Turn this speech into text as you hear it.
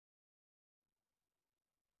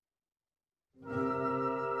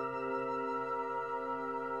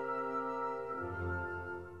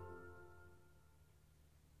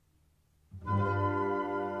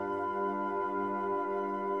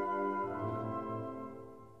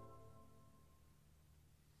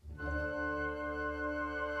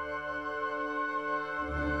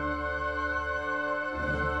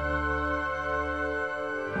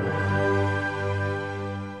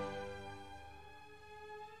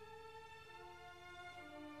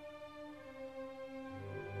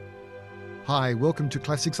Hi, welcome to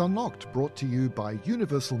Classics Unlocked, brought to you by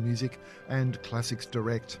Universal Music and Classics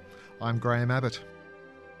Direct. I'm Graham Abbott.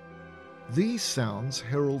 These sounds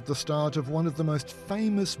herald the start of one of the most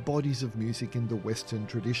famous bodies of music in the Western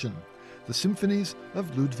tradition, the symphonies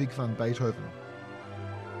of Ludwig van Beethoven.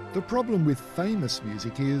 The problem with famous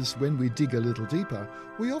music is, when we dig a little deeper,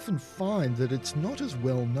 we often find that it's not as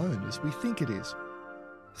well known as we think it is.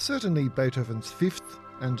 Certainly Beethoven's Fifth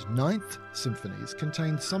and Ninth Symphonies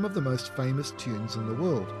contain some of the most famous tunes in the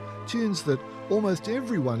world, tunes that almost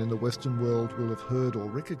everyone in the Western world will have heard or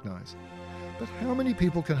recognise. But how many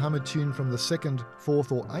people can hum a tune from the Second,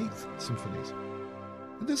 Fourth or Eighth Symphonies?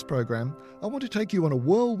 In this program, I want to take you on a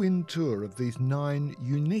whirlwind tour of these 9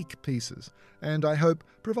 unique pieces, and I hope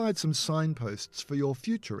provide some signposts for your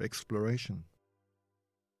future exploration.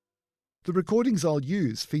 The recordings I'll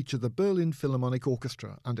use feature the Berlin Philharmonic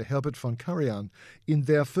Orchestra under Herbert von Karajan in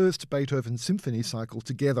their first Beethoven symphony cycle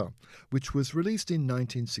together, which was released in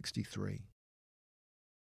 1963.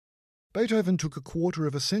 Beethoven took a quarter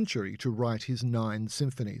of a century to write his 9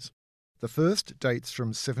 symphonies. The first dates from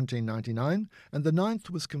 1799 and the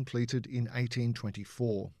ninth was completed in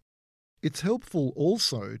 1824. It's helpful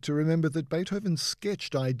also to remember that Beethoven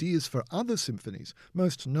sketched ideas for other symphonies,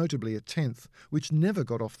 most notably a 10th, which never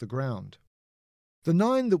got off the ground. The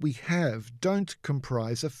 9 that we have don't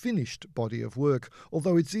comprise a finished body of work,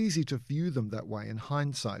 although it's easy to view them that way in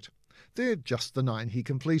hindsight. They're just the 9 he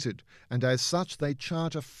completed, and as such they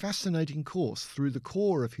chart a fascinating course through the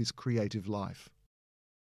core of his creative life.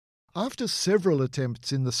 After several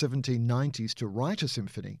attempts in the 1790s to write a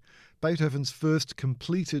symphony, Beethoven's first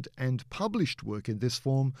completed and published work in this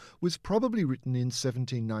form was probably written in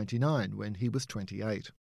 1799 when he was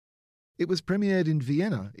 28. It was premiered in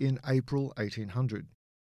Vienna in April 1800.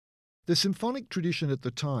 The symphonic tradition at the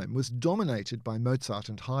time was dominated by Mozart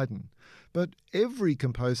and Haydn, but every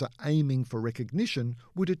composer aiming for recognition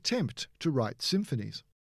would attempt to write symphonies.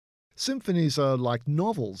 Symphonies are like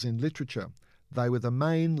novels in literature. They were the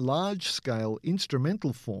main large-scale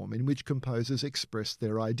instrumental form in which composers expressed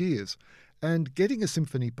their ideas, and getting a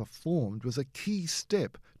symphony performed was a key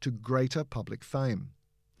step to greater public fame.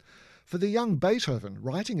 For the young Beethoven,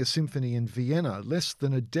 writing a symphony in Vienna less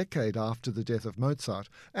than a decade after the death of Mozart,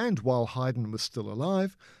 and while Haydn was still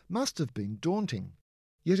alive, must have been daunting.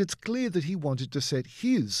 Yet it's clear that he wanted to set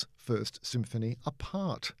his first symphony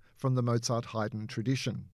apart from the Mozart-Haydn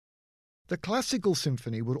tradition. The classical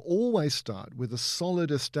symphony would always start with a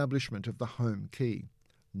solid establishment of the home key.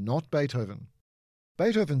 Not Beethoven.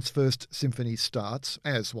 Beethoven's first symphony starts,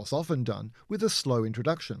 as was often done, with a slow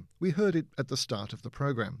introduction. We heard it at the start of the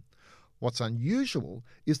program. What's unusual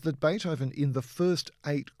is that Beethoven in the first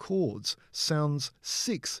 8 chords sounds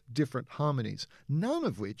 6 different harmonies, none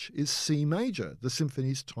of which is C major, the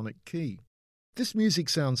symphony's tonic key. This music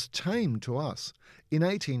sounds tame to us. In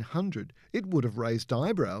 1800, it would have raised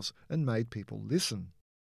eyebrows and made people listen.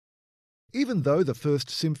 Even though the first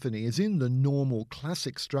symphony is in the normal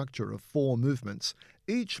classic structure of 4 movements,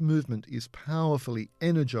 each movement is powerfully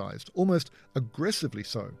energized, almost aggressively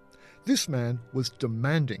so. This man was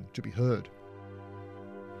demanding to be heard.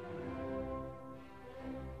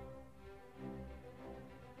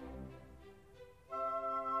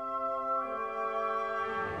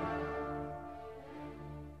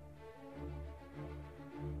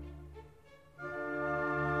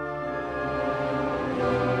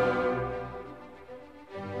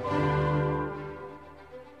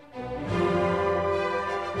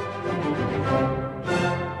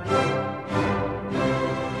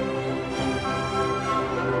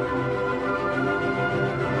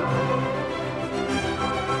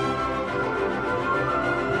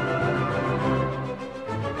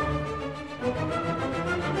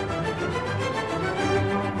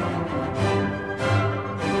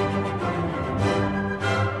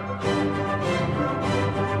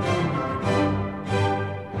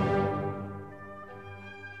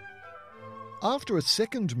 After a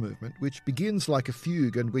second movement, which begins like a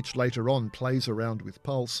fugue and which later on plays around with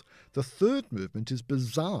pulse, the third movement is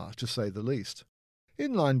bizarre, to say the least.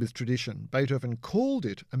 In line with tradition, Beethoven called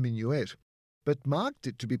it a minuet, but marked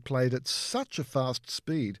it to be played at such a fast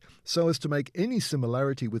speed so as to make any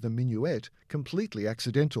similarity with a minuet completely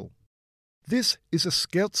accidental. This is a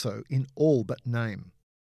scherzo in all but name.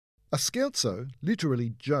 A scherzo,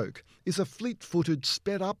 literally joke, is a fleet-footed,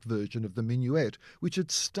 sped-up version of the minuet which had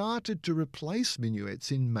started to replace minuets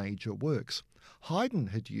in major works. Haydn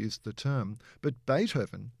had used the term, but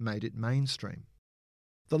Beethoven made it mainstream.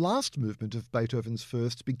 The last movement of Beethoven's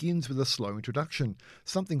first begins with a slow introduction,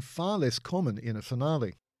 something far less common in a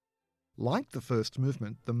finale. Like the first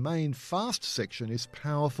movement, the main fast section is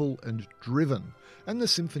powerful and driven, and the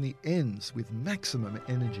symphony ends with maximum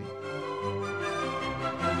energy.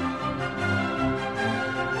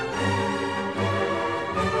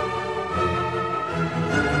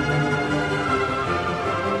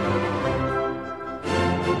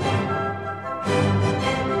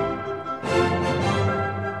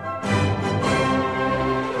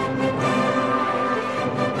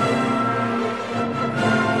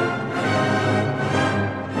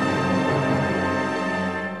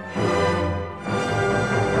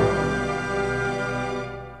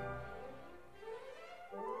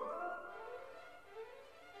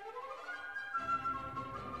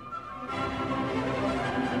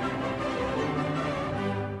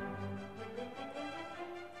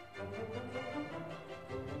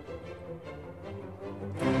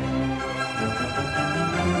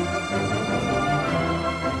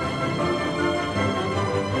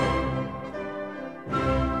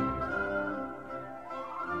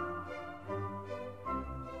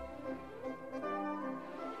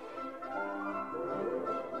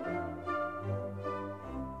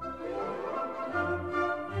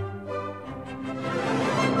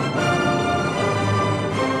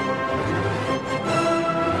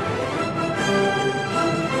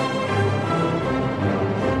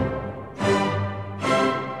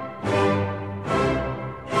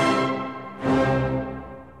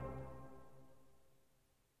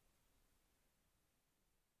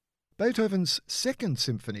 Beethoven's Second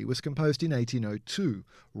Symphony was composed in 1802,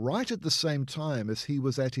 right at the same time as he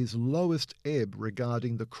was at his lowest ebb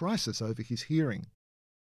regarding the crisis over his hearing.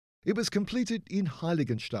 It was completed in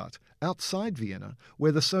Heiligenstadt, outside Vienna,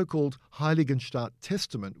 where the so-called Heiligenstadt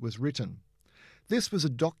Testament was written. This was a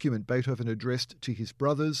document Beethoven addressed to his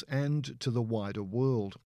brothers and to the wider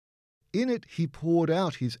world. In it, he poured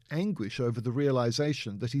out his anguish over the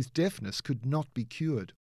realization that his deafness could not be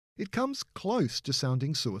cured. It comes close to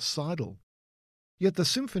sounding suicidal. Yet the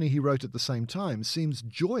symphony he wrote at the same time seems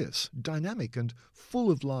joyous, dynamic, and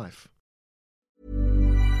full of life.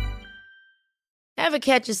 Ever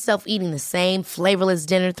catch yourself eating the same flavorless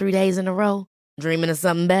dinner 3 days in a row? Dreaming of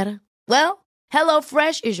something better? Well,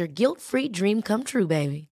 HelloFresh is your guilt-free dream come true,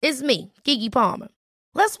 baby. It's me, Keke Palmer.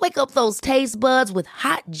 Let's wake up those taste buds with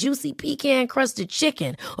hot, juicy pecan-crusted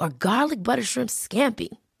chicken or garlic butter shrimp scampi.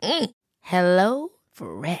 Hello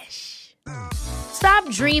Fresh. Stop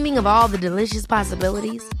dreaming of all the delicious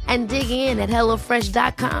possibilities and dig in at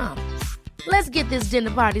HelloFresh.com. Let's get this dinner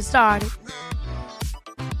party started.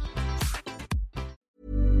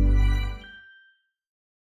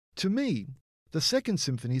 To me, the Second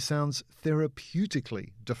Symphony sounds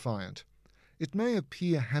therapeutically defiant. It may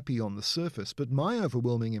appear happy on the surface, but my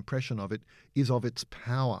overwhelming impression of it is of its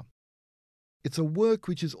power. It's a work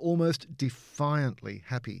which is almost defiantly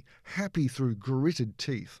happy, happy through gritted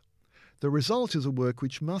teeth. The result is a work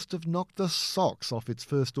which must have knocked the socks off its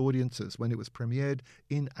first audiences when it was premiered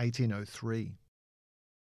in 1803.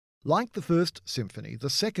 Like the first symphony,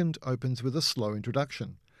 the second opens with a slow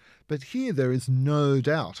introduction, but here there is no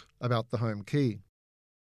doubt about the home key.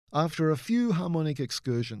 After a few harmonic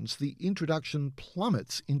excursions, the introduction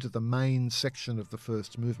plummets into the main section of the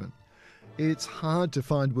first movement. It's hard to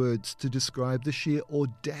find words to describe the sheer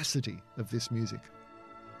audacity of this music.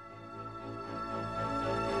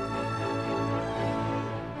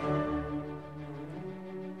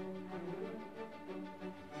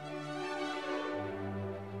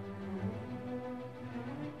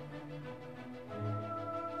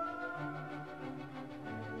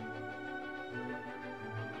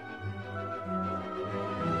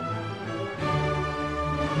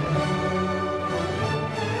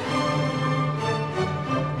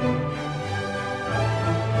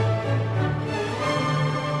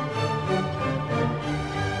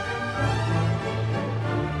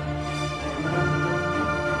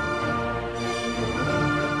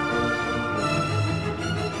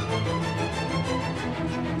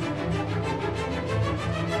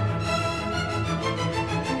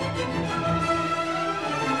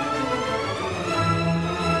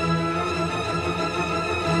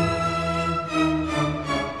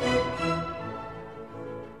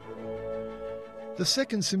 The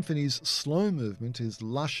Second Symphony's slow movement is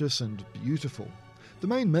luscious and beautiful. The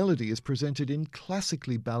main melody is presented in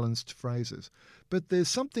classically balanced phrases, but there's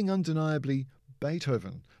something undeniably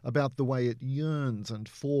Beethoven about the way it yearns and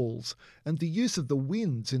falls, and the use of the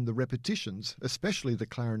winds in the repetitions, especially the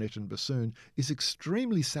clarinet and bassoon, is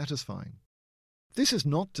extremely satisfying. This is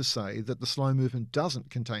not to say that the slow movement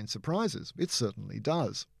doesn't contain surprises. It certainly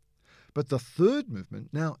does. But the third movement,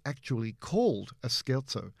 now actually called a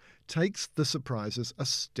scherzo, takes the surprises a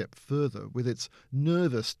step further with its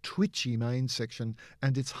nervous, twitchy main section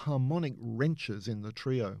and its harmonic wrenches in the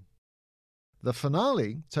trio. The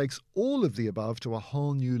finale takes all of the above to a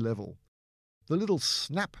whole new level. The little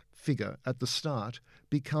snap figure at the start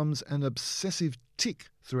becomes an obsessive tick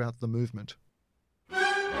throughout the movement.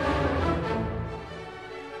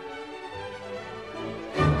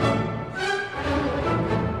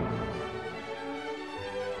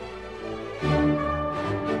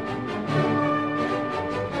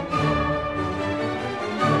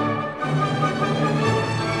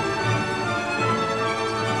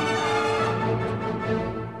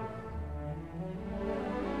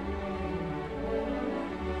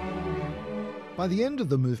 By the end of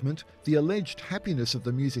the movement, the alleged happiness of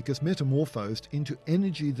the music is metamorphosed into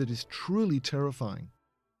energy that is truly terrifying.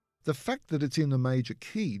 The fact that it's in a major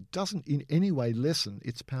key doesn't in any way lessen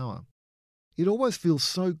its power. It always feels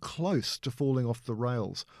so close to falling off the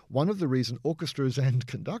rails, one of the reasons orchestras and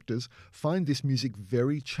conductors find this music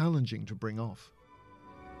very challenging to bring off.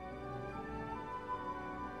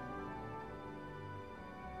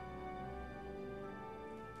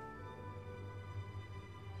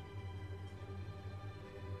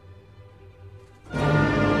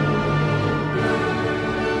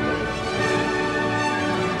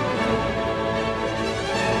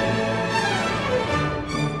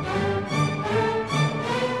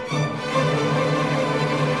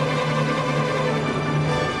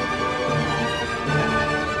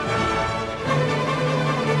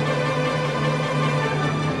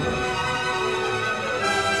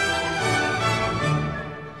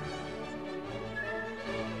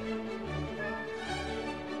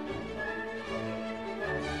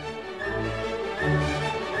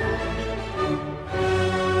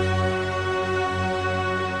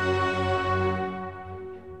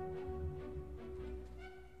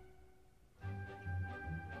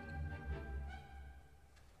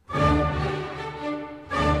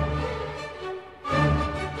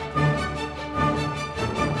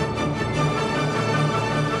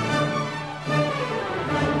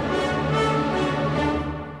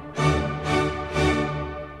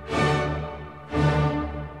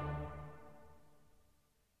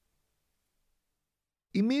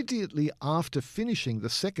 Immediately after finishing the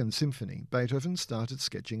Second Symphony, Beethoven started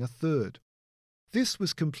sketching a third. This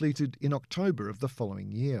was completed in October of the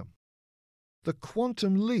following year. The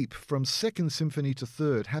quantum leap from Second Symphony to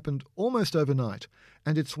Third happened almost overnight,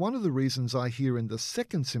 and it's one of the reasons I hear in the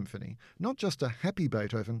Second Symphony not just a happy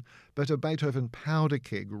Beethoven, but a Beethoven powder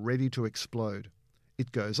keg ready to explode.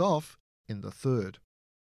 It goes off in the third.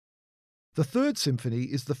 The Third Symphony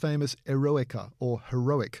is the famous Eroica, or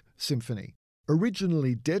Heroic Symphony,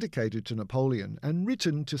 originally dedicated to Napoleon and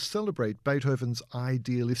written to celebrate Beethoven's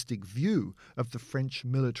idealistic view of the French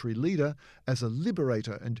military leader as a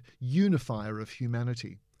liberator and unifier of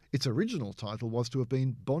humanity. Its original title was to have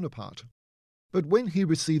been Bonaparte. But when he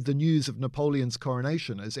received the news of Napoleon's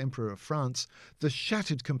coronation as Emperor of France, the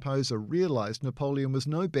shattered composer realized Napoleon was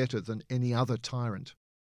no better than any other tyrant.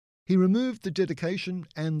 He removed the dedication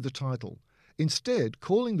and the title, instead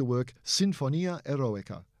calling the work Sinfonia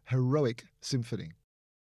Eroica, Heroic Symphony.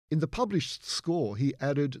 In the published score, he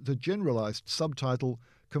added the generalized subtitle,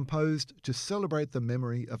 composed to celebrate the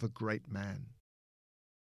memory of a great man.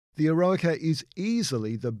 The Eroica is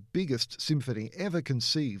easily the biggest symphony ever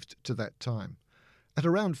conceived to that time. At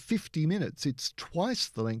around 50 minutes, it's twice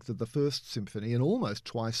the length of the First Symphony and almost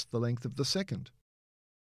twice the length of the Second.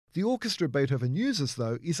 The orchestra Beethoven uses,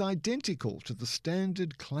 though, is identical to the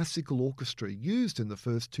standard classical orchestra used in the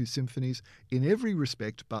first two symphonies in every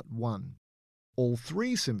respect but one. All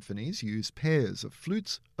three symphonies use pairs of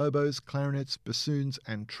flutes, oboes, clarinets, bassoons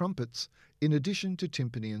and trumpets, in addition to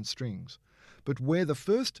timpani and strings. But where the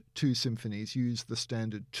first two symphonies use the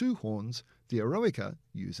standard two horns, the Eroica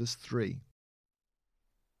uses three.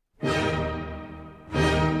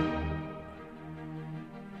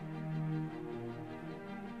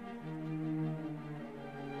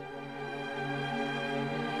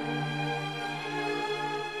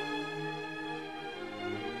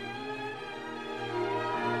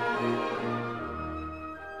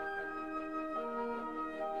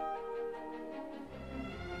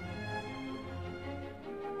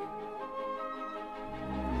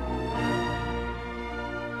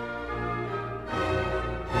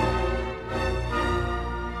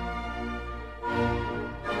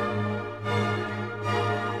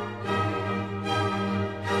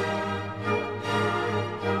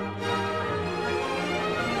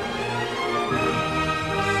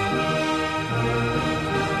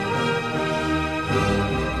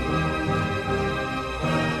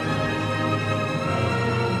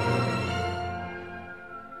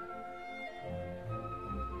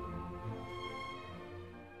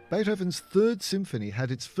 Beethoven's Third Symphony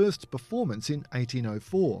had its first performance in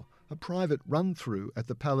 1804, a private run-through at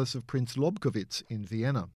the Palace of Prince Lobkowitz in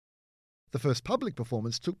Vienna. The first public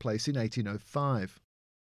performance took place in 1805.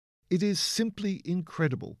 It is simply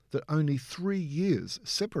incredible that only 3 years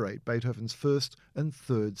separate Beethoven's First and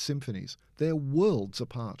Third Symphonies. They're worlds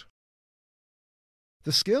apart.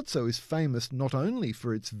 The scherzo is famous not only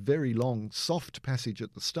for its very long, soft passage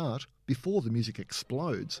at the start, before the music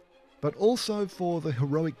explodes, but also for the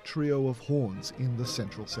heroic trio of horns in the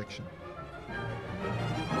central section.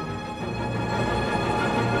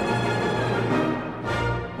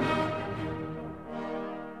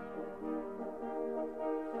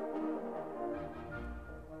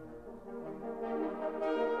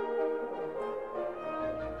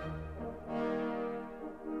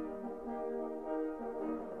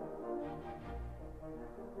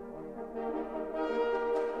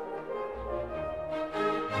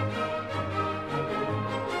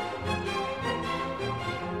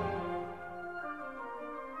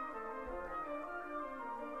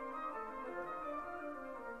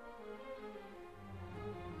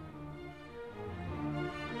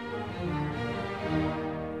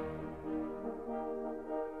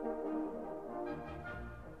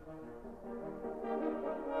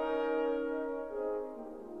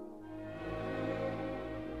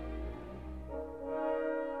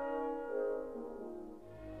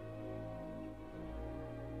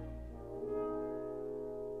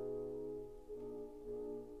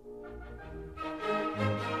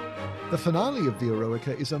 The finale of the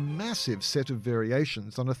Eroica is a massive set of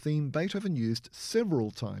variations on a theme Beethoven used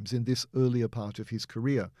several times in this earlier part of his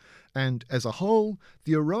career, and as a whole,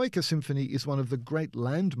 the Eroica Symphony is one of the great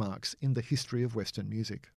landmarks in the history of Western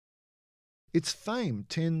music. Its fame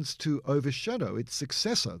tends to overshadow its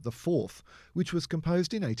successor, the Fourth, which was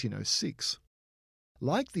composed in 1806.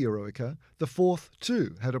 Like the Eroica, the Fourth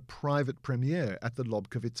too had a private premiere at the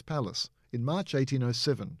Lobkowitz Palace in March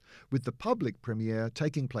 1807, with the public premiere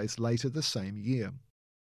taking place later the same year.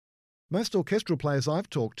 Most orchestral players I've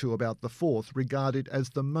talked to about the Fourth regard it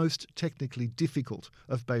as the most technically difficult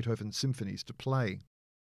of Beethoven's symphonies to play.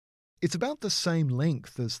 It's about the same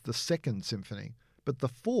length as the Second Symphony, but the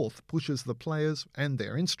Fourth pushes the players and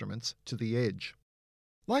their instruments to the edge.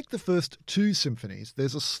 Like the first 2 symphonies,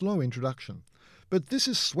 there's a slow introduction, but this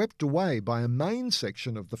is swept away by a main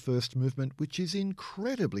section of the first movement which is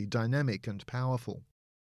incredibly dynamic and powerful.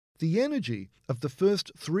 The energy of the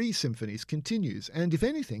first 3 symphonies continues and, if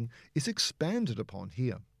anything, is expanded upon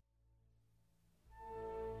here.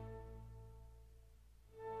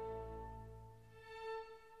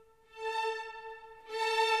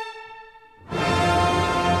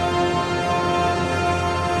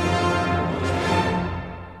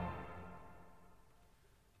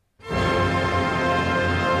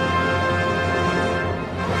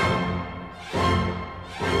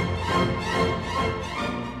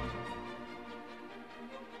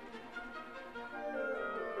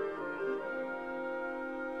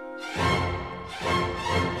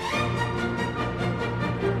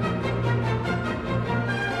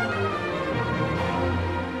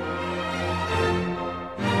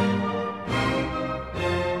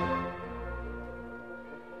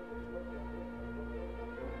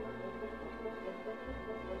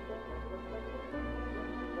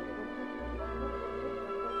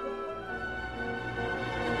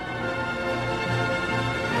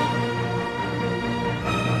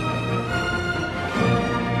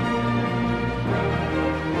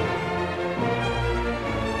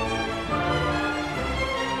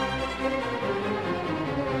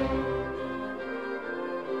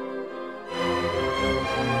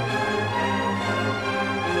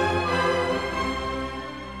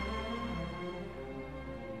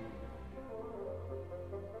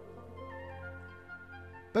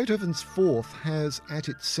 Beethoven's Fourth has at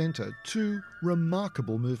its centre 2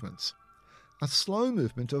 remarkable movements. A slow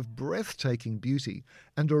movement of breathtaking beauty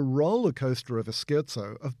and a roller coaster of a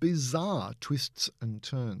scherzo of bizarre twists and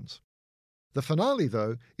turns. The finale,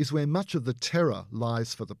 though, is where much of the terror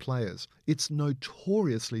lies for the players. It's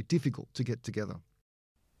notoriously difficult to get together.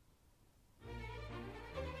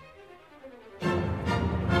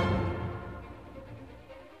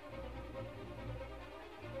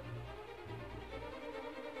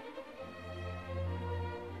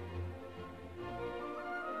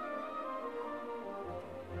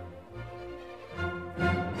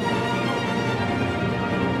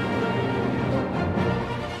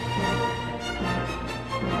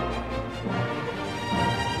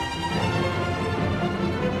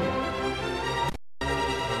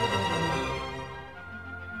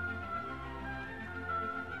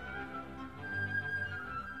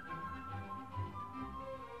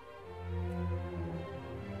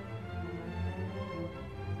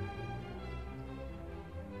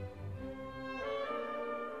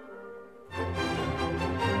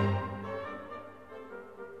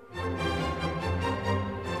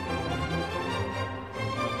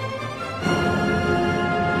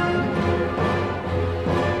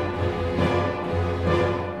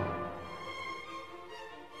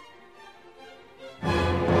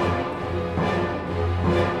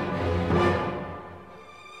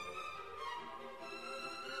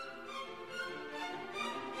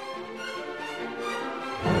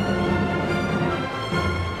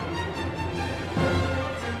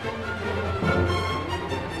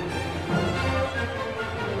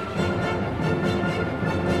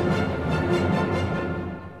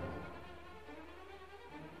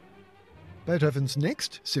 Beethoven's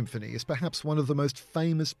next symphony is perhaps one of the most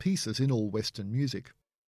famous pieces in all Western music.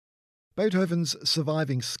 Beethoven's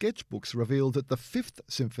surviving sketchbooks reveal that the Fifth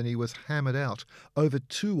Symphony was hammered out over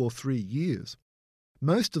 2 or 3 years.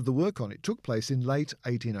 Most of the work on it took place in late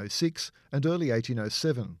 1806 and early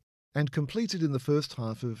 1807, and completed in the first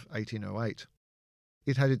half of 1808.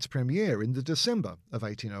 It had its premiere in the December of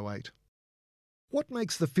 1808. What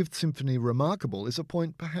makes the Fifth Symphony remarkable is a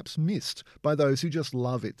point perhaps missed by those who just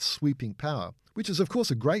love its sweeping power, which is of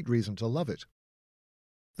course a great reason to love it.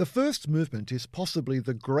 The first movement is possibly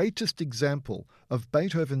the greatest example of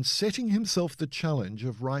Beethoven setting himself the challenge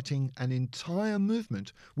of writing an entire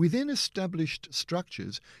movement within established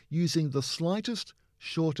structures using the slightest,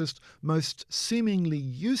 shortest, most seemingly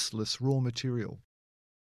useless raw material.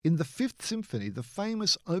 In the Fifth Symphony, the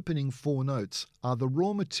famous opening 4 notes are the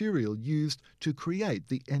raw material used to create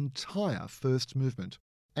the entire first movement,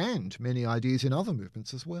 and many ideas in other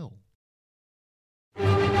movements as well.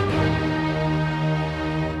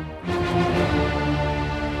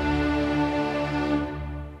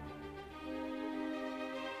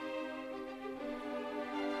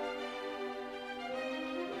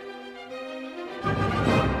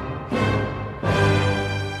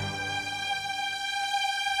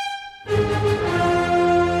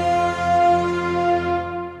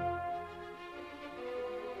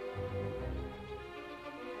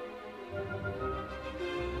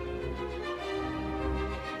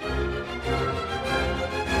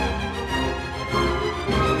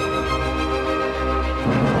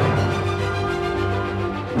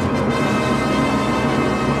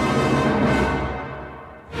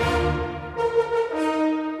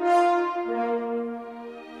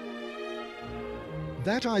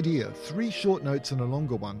 That idea, 3 short notes and a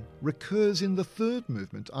longer one, recurs in the third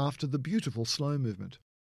movement after the beautiful slow movement.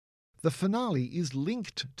 The finale is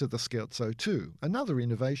linked to the scherzo too, another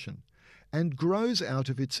innovation, and grows out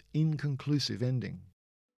of its inconclusive ending.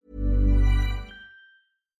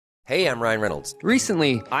 Hey, I'm Ryan Reynolds.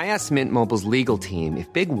 Recently, I asked Mint Mobile's legal team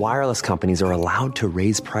if big wireless companies are allowed to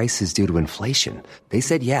raise prices due to inflation. They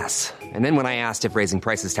said yes. And then when I asked if raising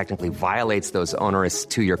prices technically violates those onerous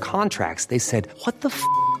 2-year contracts, they said, "What the f***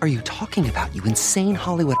 are you talking about, you insane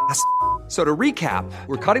Hollywood ass?" So to recap,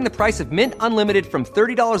 we're cutting the price of Mint Unlimited from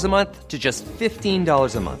 $30 a month to just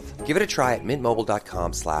 $15 a month. Give it a try at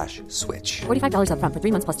mintmobile.com/switch. $45 up front for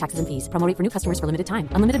 3 months plus taxes and fees. Promo rate for new customers for limited time.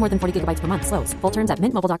 Unlimited more than 40 gigabytes per month. Slows full terms at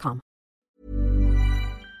mintmobile.com.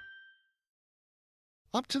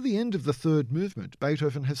 Up to the end of the third movement,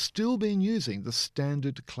 Beethoven has still been using the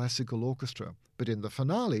standard classical orchestra, but in the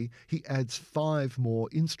finale he adds 5 more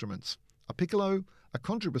instruments, a piccolo, a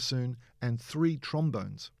contrabassoon and 3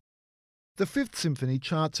 trombones. The Fifth Symphony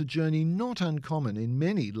charts a journey not uncommon in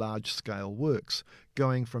many large-scale works,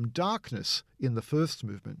 going from darkness in the first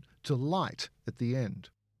movement to light at the end.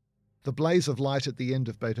 The blaze of light at the end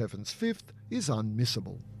of Beethoven's Fifth is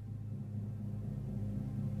unmissable.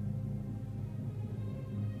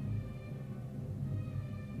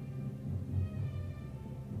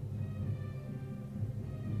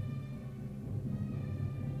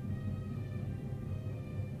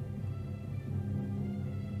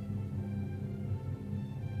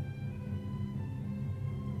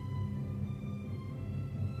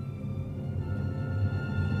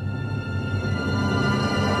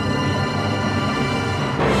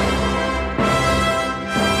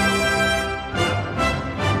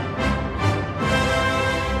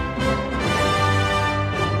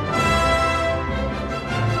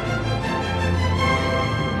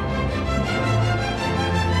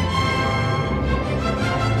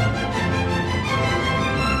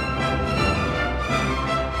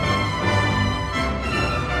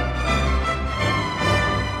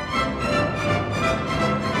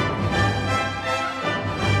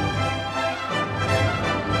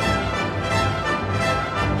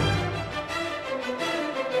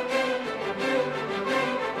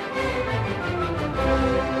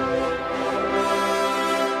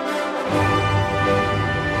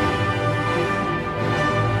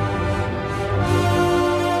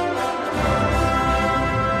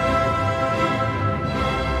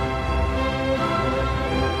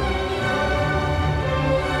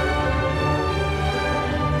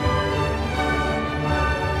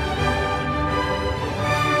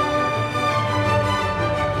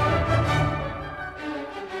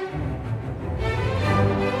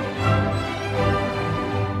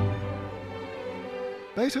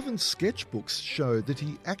 Beethoven's sketchbooks show that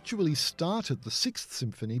he actually started the Sixth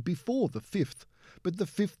Symphony before the Fifth, but the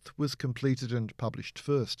Fifth was completed and published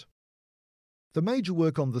first. The major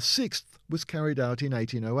work on the Sixth was carried out in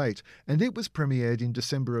 1808, and it was premiered in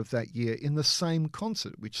December of that year in the same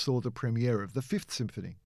concert which saw the premiere of the Fifth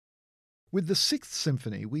Symphony. With the Sixth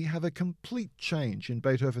Symphony, we have a complete change in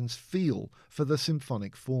Beethoven's feel for the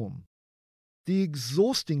symphonic form. The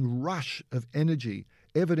exhausting rush of energy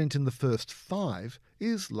evident in the first five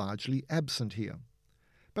is largely absent here.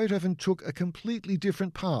 Beethoven took a completely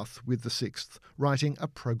different path with the Sixth, writing a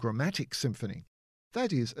programmatic symphony.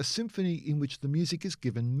 That is, a symphony in which the music is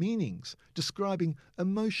given meanings, describing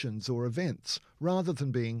emotions or events, rather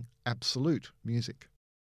than being absolute music.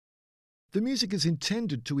 The music is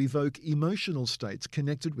intended to evoke emotional states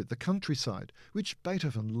connected with the countryside, which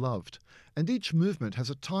Beethoven loved, and each movement has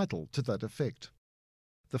a title to that effect.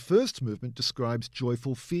 The first movement describes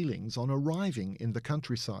joyful feelings on arriving in the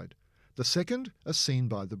countryside, the second a scene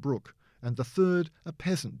by the brook, and the third a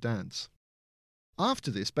peasant dance.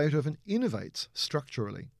 After this, Beethoven innovates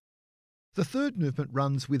structurally. The third movement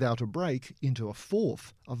runs without a break into a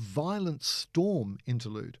fourth, a violent storm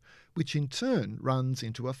interlude, which in turn runs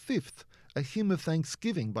into a fifth, a hymn of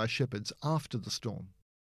thanksgiving by shepherds after the storm.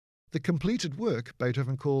 The completed work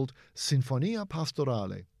Beethoven called Sinfonia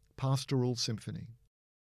Pastorale, Pastoral Symphony.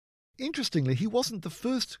 Interestingly, he wasn't the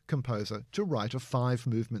first composer to write a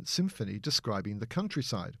five-movement symphony describing the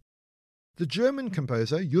countryside. The German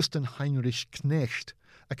composer Justin Heinrich Knecht,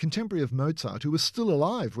 a contemporary of Mozart who was still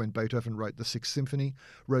alive when Beethoven wrote the Sixth Symphony,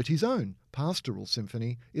 wrote his own pastoral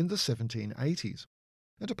symphony in the 1780s.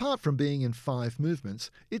 And apart from being in five movements,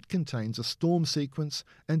 it contains a storm sequence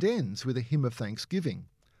and ends with a hymn of thanksgiving.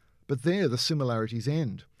 But there the similarities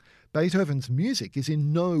end. Beethoven's music is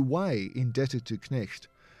in no way indebted to Knecht,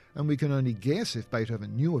 and we can only guess if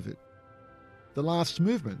Beethoven knew of it. The last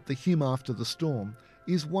movement, the hymn after the storm,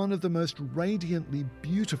 is one of the most radiantly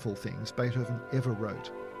beautiful things Beethoven ever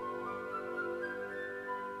wrote.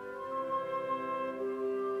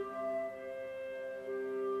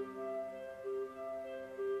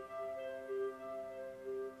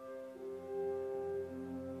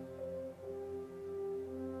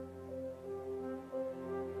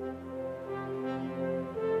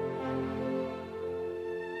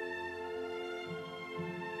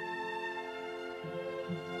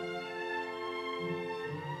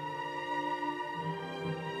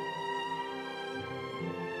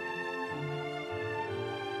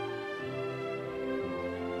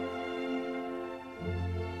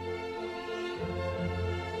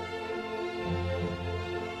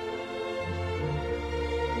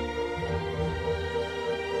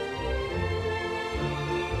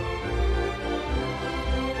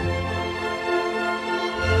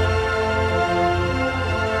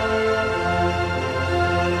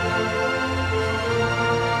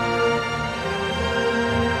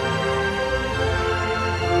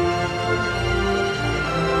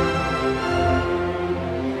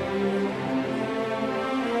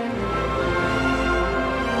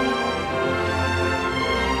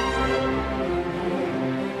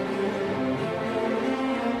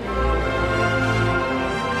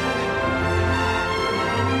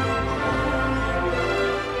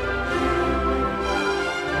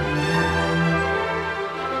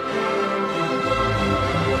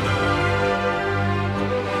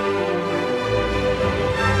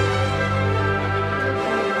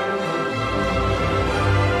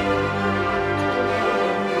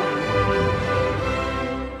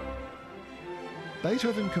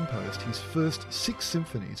 Beethoven composed his first 6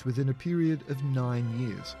 symphonies within a period of 9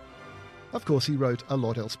 years. Of course, he wrote a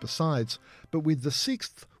lot else besides, but with the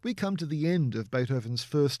 6th, we come to the end of Beethoven's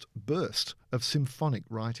first burst of symphonic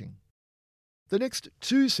writing. The next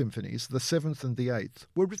 2 symphonies, the 7th and the 8th,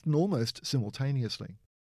 were written almost simultaneously.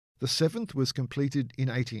 The 7th was completed in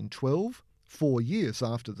 1812, 4 years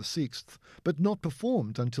after the 6th, but not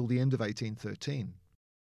performed until the end of 1813.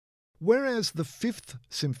 Whereas the 5th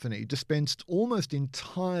Symphony dispensed almost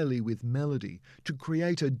entirely with melody to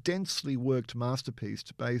create a densely worked masterpiece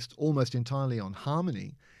based almost entirely on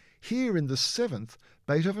harmony, here in the 7th,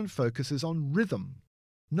 Beethoven focuses on rhythm.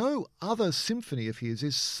 No other symphony of his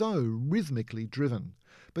is so rhythmically driven,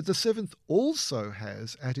 but the 7th also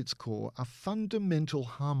has at its core a fundamental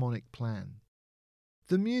harmonic plan.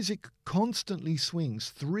 The music constantly swings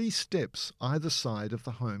 3 steps either side of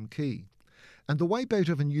the home key. And the way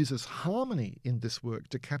Beethoven uses harmony in this work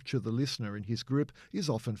to capture the listener in his grip is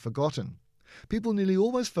often forgotten. People nearly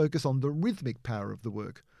always focus on the rhythmic power of the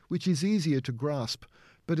work, which is easier to grasp,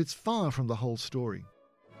 but it's far from the whole story.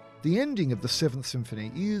 The ending of the 7th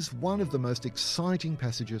Symphony is one of the most exciting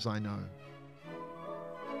passages I know.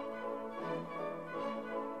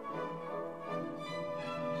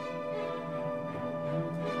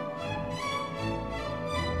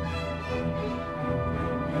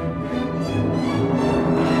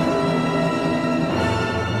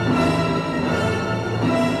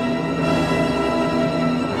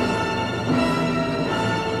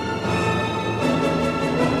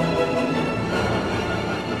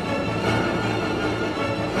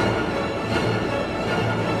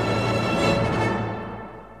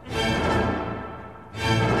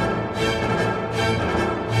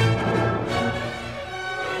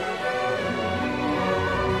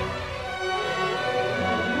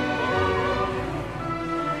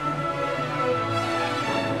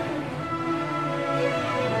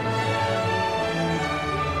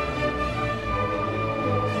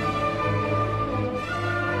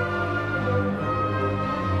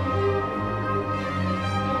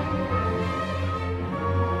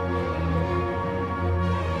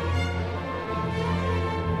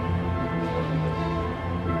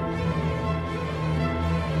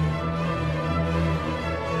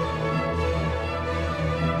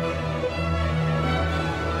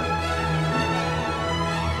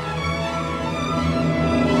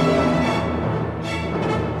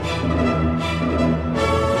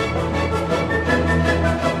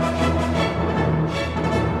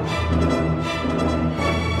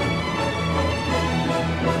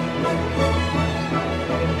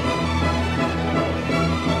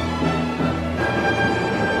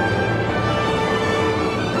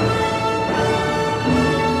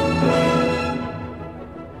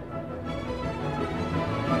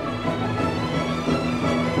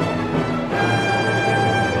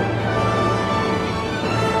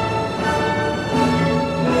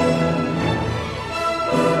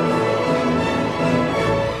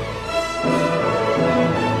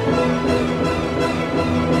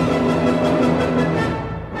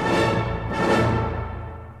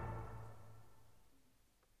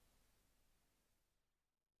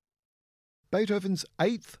 Beethoven's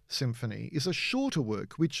Eighth Symphony is a shorter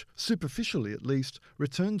work which, superficially at least,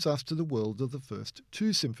 returns us to the world of the first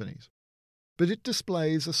two symphonies. But it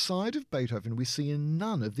displays a side of Beethoven we see in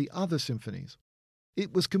none of the other symphonies.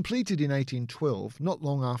 It was completed in 1812, not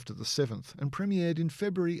long after the Seventh, and premiered in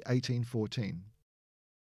February 1814.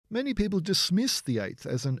 Many people dismiss the Eighth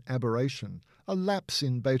as an aberration, a lapse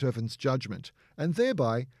in Beethoven's judgment, and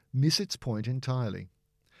thereby miss its point entirely.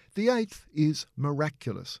 The Eighth is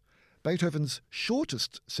miraculous, Beethoven's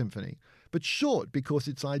shortest symphony, but short because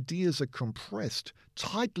its ideas are compressed,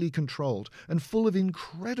 tightly controlled, and full of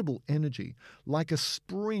incredible energy, like a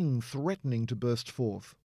spring threatening to burst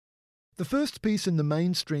forth. The first piece in the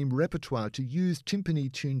mainstream repertoire to use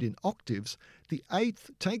timpani tuned in octaves, the Eighth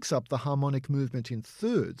takes up the harmonic movement in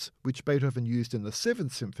thirds, which Beethoven used in the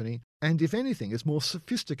Seventh Symphony, and if anything is more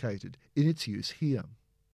sophisticated in its use here.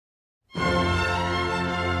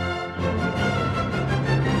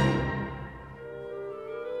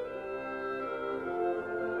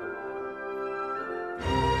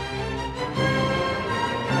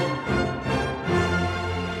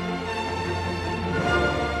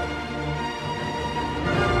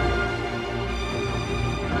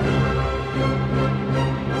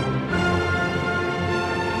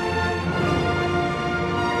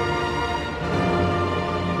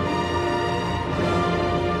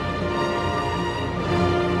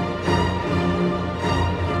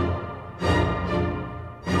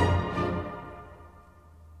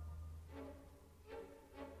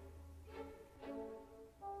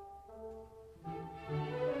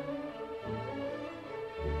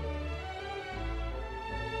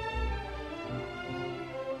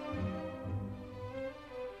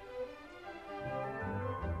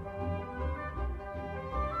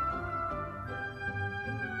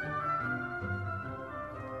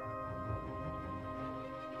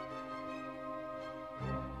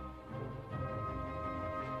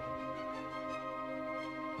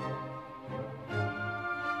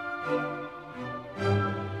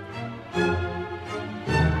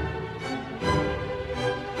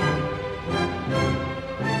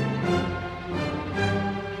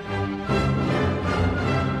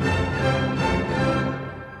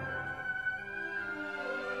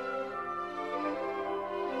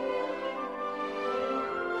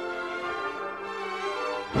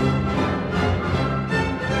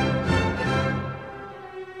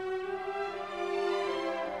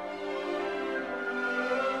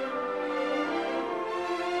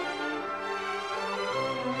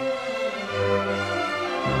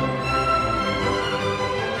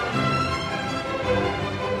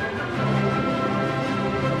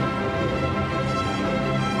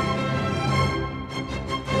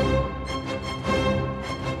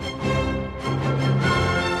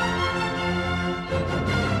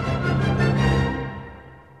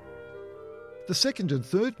 The second and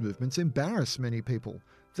third movements embarrass many people.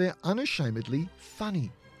 They're unashamedly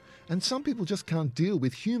funny. And some people just can't deal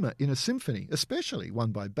with humour in a symphony, especially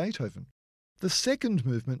one by Beethoven. The second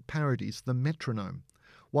movement parodies the metronome,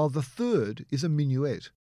 while the third is a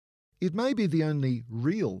minuet. It may be the only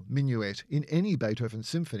real minuet in any Beethoven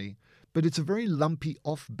symphony, but it's a very lumpy,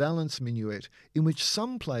 off-balance minuet in which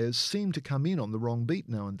some players seem to come in on the wrong beat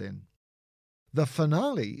now and then. The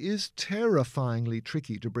finale is terrifyingly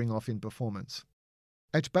tricky to bring off in performance.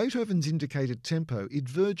 At Beethoven's indicated tempo, it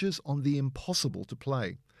verges on the impossible to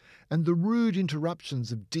play, and the rude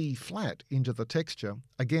interruptions of D-flat into the texture,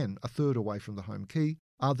 again a third away from the home key,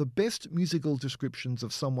 are the best musical descriptions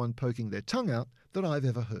of someone poking their tongue out that I've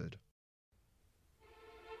ever heard.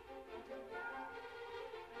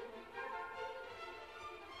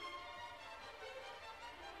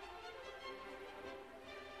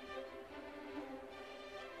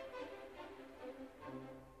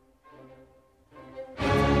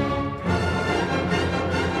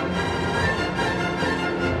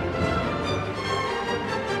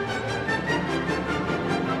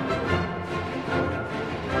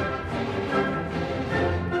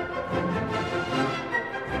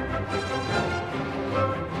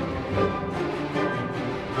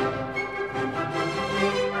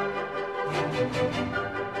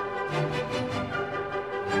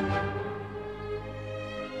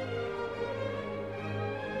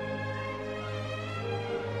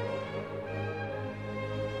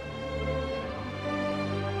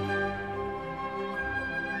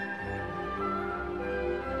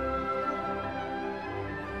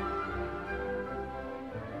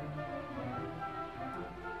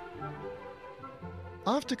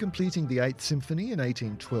 After completing the Eighth Symphony in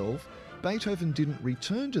 1812, Beethoven didn't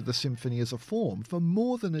return to the symphony as a form for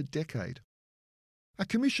more than a decade. A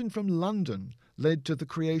commission from London led to the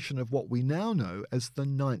creation of what we now know as the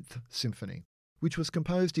Ninth Symphony, which was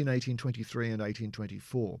composed in 1823 and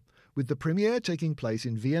 1824, with the premiere taking place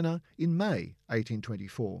in Vienna in May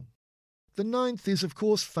 1824. The Ninth is of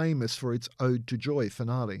course famous for its Ode to Joy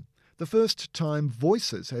finale, the first time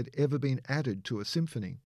voices had ever been added to a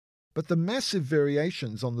symphony. But the massive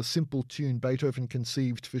variations on the simple tune Beethoven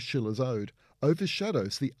conceived for Schiller's Ode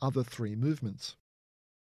overshadows the other three movements.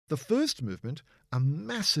 The first movement, a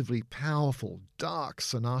massively powerful, dark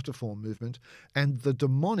sonata form movement, and the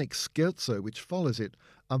demonic scherzo which follows it,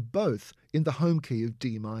 are both in the home key of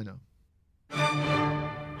D minor.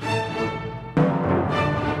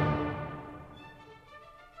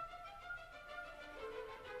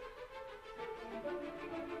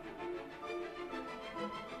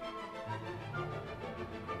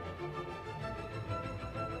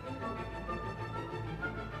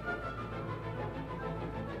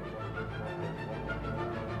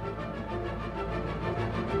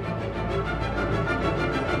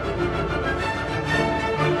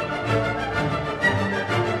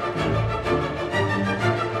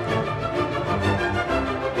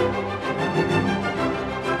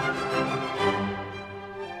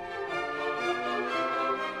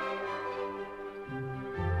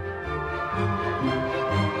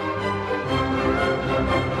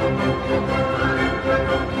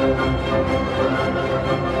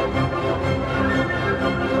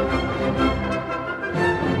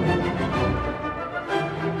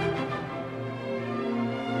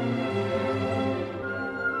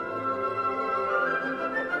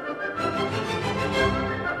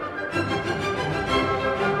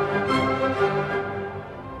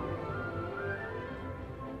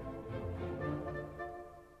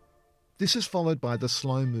 This is followed by the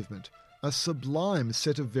slow movement, a sublime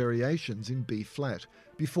set of variations in B-flat,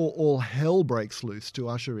 before all hell breaks loose to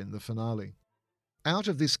usher in the finale. Out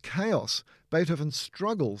of this chaos, Beethoven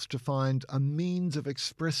struggles to find a means of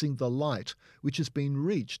expressing the light which has been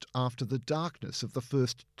reached after the darkness of the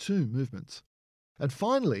first two movements, and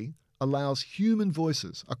finally allows human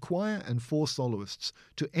voices, a choir and four soloists,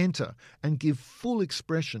 to enter and give full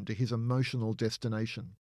expression to his emotional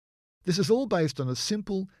destination. This is all based on a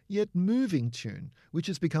simple yet moving tune which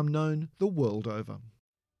has become known the world over.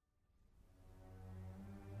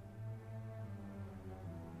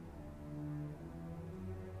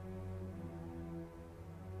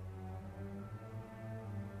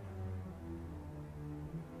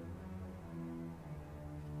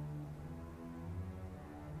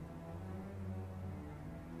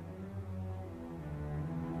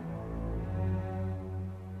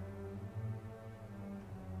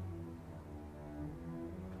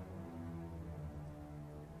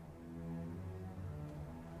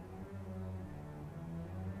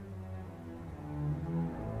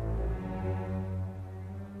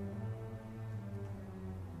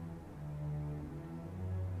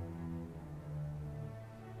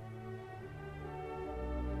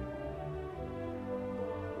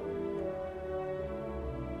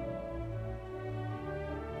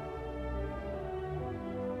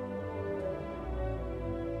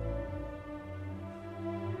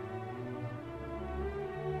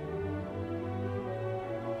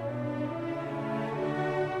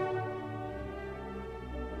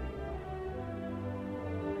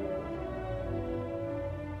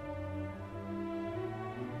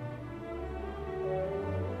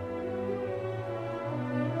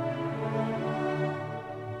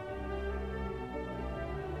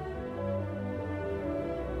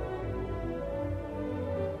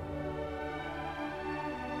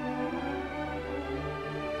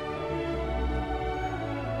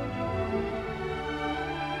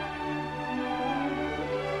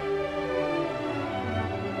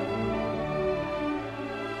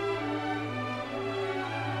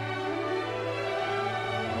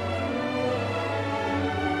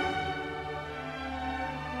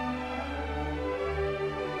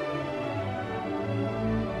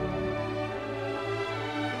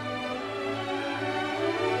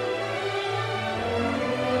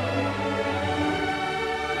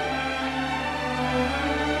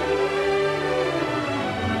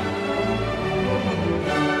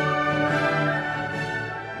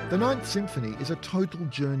 The Ninth Symphony is a total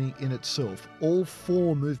journey in itself, all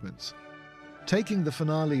four movements. Taking the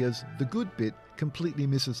finale as the good bit completely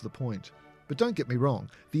misses the point. But don't get me wrong,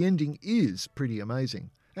 the ending is pretty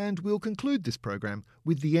amazing, and we'll conclude this program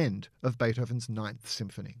with the end of Beethoven's Ninth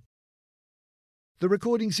Symphony. The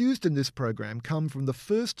recordings used in this program come from the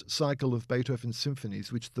first cycle of Beethoven's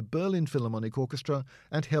symphonies which the Berlin Philharmonic Orchestra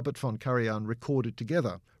and Herbert von Karajan recorded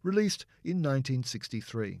together, released in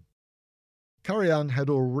 1963. Karajan had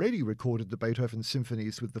already recorded the Beethoven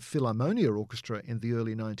symphonies with the Philharmonia Orchestra in the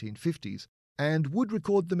early 1950s and would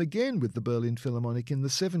record them again with the Berlin Philharmonic in the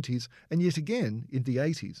 70s and yet again in the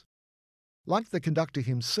 80s. Like the conductor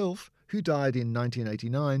himself, who died in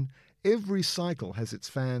 1989, every cycle has its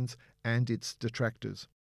fans and its detractors.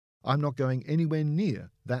 I'm not going anywhere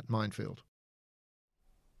near that minefield.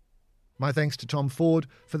 My thanks to Tom Ford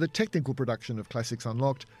for the technical production of Classics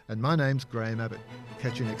Unlocked, and my name's Graham Abbott.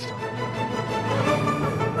 Catch you next time.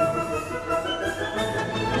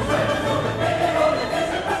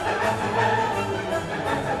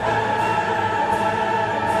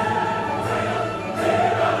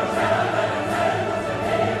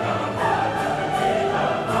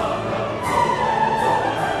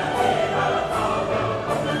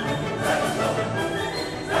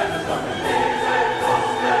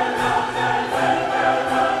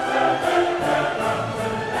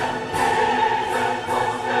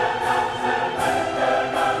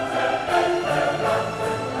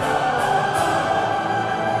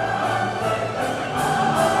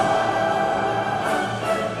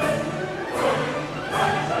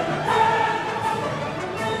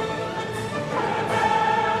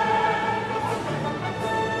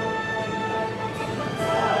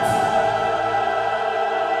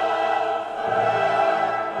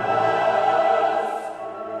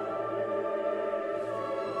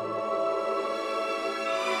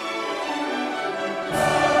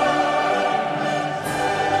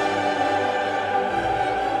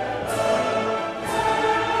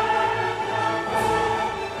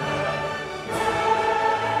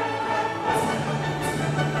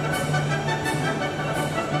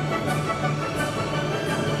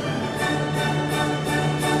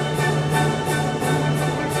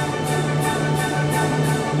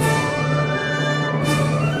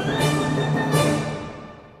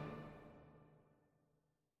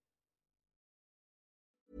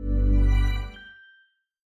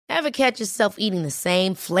 Ever catch yourself eating the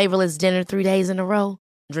same flavorless dinner 3 days in a row?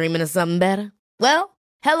 Dreaming of something better? Well,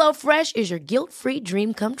 HelloFresh is your guilt-free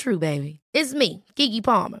dream come true, baby. It's me, Keke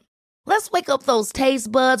Palmer. Let's wake up those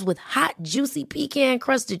taste buds with hot, juicy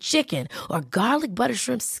pecan-crusted chicken or garlic butter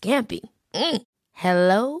shrimp scampi.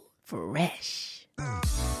 Hello Fresh.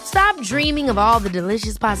 Stop dreaming of all the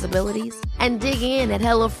delicious possibilities and dig in at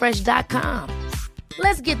HelloFresh.com.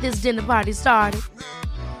 Let's get this dinner party started.